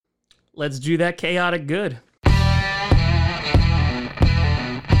let's do that chaotic good.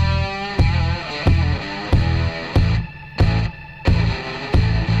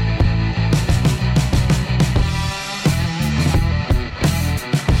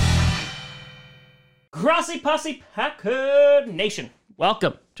 Grassy Posse Packer Nation.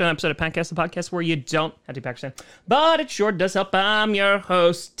 Welcome to an episode of Pancast, the podcast where you don't have to be Packers fan, but it sure does help. I'm your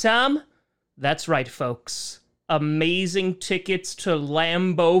host, Tom. That's right, folks. Amazing tickets to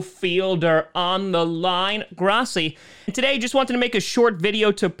Lambeau Field are on the line. Grassy. And today, just wanted to make a short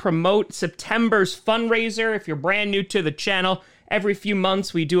video to promote September's fundraiser. If you're brand new to the channel, every few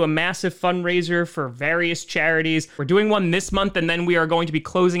months, we do a massive fundraiser for various charities. We're doing one this month, and then we are going to be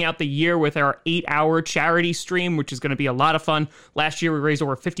closing out the year with our 8-hour charity stream, which is going to be a lot of fun. Last year, we raised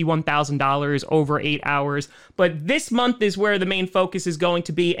over $51,000 over 8 hours. But this month is where the main focus is going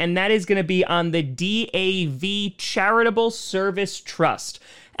to be, and that is going to be on the DAV Charitable Service Trust.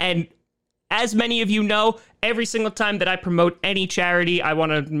 And as many of you know, every single time that I promote any charity, I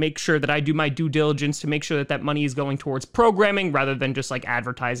want to make sure that I do my due diligence to make sure that that money is going towards programming rather than just like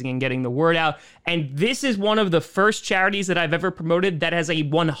advertising and getting the word out. And this is one of the first charities that I've ever promoted that has a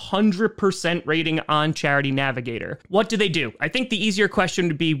 100% rating on Charity Navigator. What do they do? I think the easier question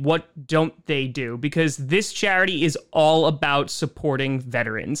would be, what don't they do? Because this charity is all about supporting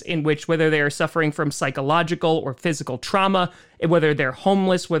veterans, in which whether they are suffering from psychological or physical trauma, whether they're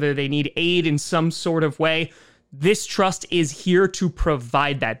homeless, whether they need aid in some sort of way, this trust is here to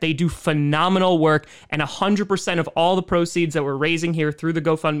provide that. They do phenomenal work, and 100% of all the proceeds that we're raising here through the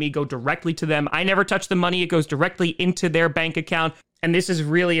GoFundMe go directly to them. I never touch the money. It goes directly into their bank account. And this is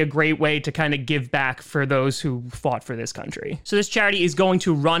really a great way to kind of give back for those who fought for this country. So this charity is going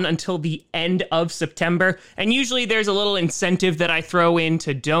to run until the end of September. And usually there's a little incentive that I throw in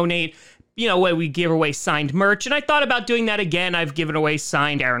to donate. You know, where we give away signed merch, and I thought about doing that again. I've given away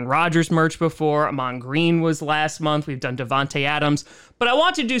signed Aaron Rodgers merch before. Amon Green was last month. We've done Devontae Adams. But I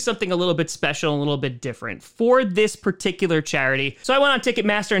want to do something a little bit special, a little bit different for this particular charity. So I went on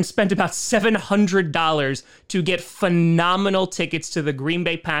Ticketmaster and spent about $700 to get phenomenal tickets to the Green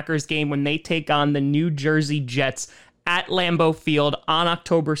Bay Packers game when they take on the New Jersey Jets at Lambeau Field on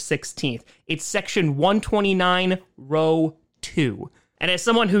October 16th. It's section 129, row 2. And as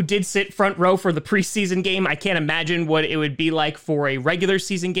someone who did sit front row for the preseason game, I can't imagine what it would be like for a regular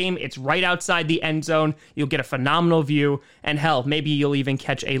season game. It's right outside the end zone. You'll get a phenomenal view. And hell, maybe you'll even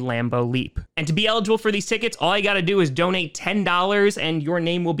catch a Lambeau leap. And to be eligible for these tickets, all you got to do is donate $10 and your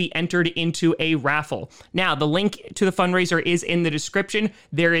name will be entered into a raffle. Now, the link to the fundraiser is in the description.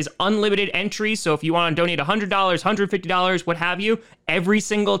 There is unlimited entries. So if you want to donate $100, $150, what have you, every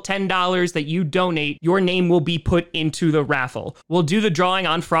single $10 that you donate, your name will be put into the raffle. We'll do the drawing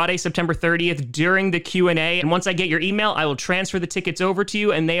on Friday, September 30th during the Q&A. And once I get your email, I will transfer the tickets over to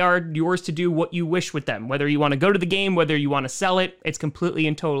you and they are yours to do what you wish with them. Whether you want to go to the game, whether you want to sell it, it's completely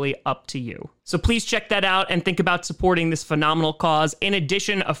and totally up to you. So please check that out and think about supporting this phenomenal cause. In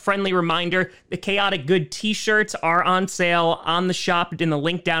addition, a friendly reminder, the Chaotic Good t-shirts are on sale on the shop in the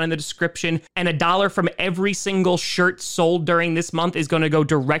link down in the description. And $1 from every single shirt sold during this month is going to go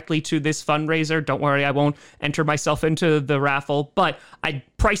directly to this fundraiser. Don't worry, I won't enter myself into the raffle, but I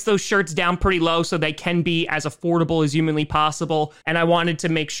priced those shirts down pretty low so they can be as affordable as humanly possible. And I wanted to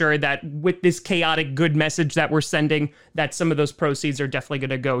make sure that with this Chaotic Good message that we're sending, that some of those proceeds are definitely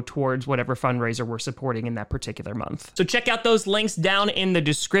going to go towards whatever fundraiser we're supporting in that particular month. So check out those links down in the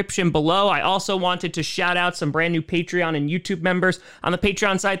description below. I also wanted to shout out some brand new Patreon and YouTube members. On the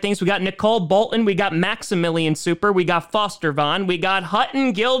Patreon side of things, we got Nicole Bolton, we got Maximilian Super, we got Foster Vaughn, we got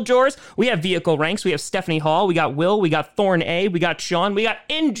Hutton Gildjors, we have Vehicle Ranks, we have Stephanie Hall, we got Will, we got Thorn A, we got Sean, we got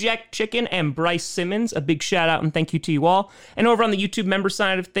Inject Chicken, and Bryce Simmons. A big shout out and thank you to you all. And over on the YouTube member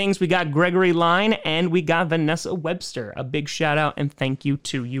side of things, we got Gregory Line and we got Vanessa Webster. A big shout out and thank you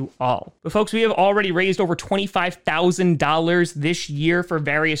to you all. But folks, we have already raised over $25,000 this year for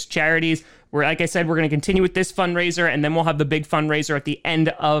various charities. We're, like I said, we're going to continue with this fundraiser and then we'll have the big fundraiser at the end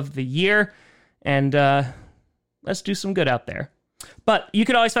of the year. And let's do some good out there. But you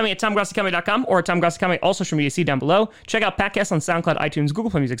can always find me at TomGrassiComedy.com or TomGrassiComedy, all social media, see down below. Check out Packcast on SoundCloud, iTunes, Google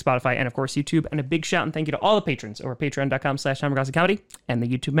Play Music, Spotify, and of course YouTube. And a big shout and thank you to all the patrons over patreon.com/TomGrassiComedy and the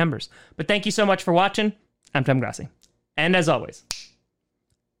YouTube members. But thank you so much for watching. I'm Tom Grassi. And as always,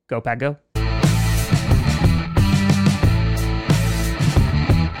 go Pack Go.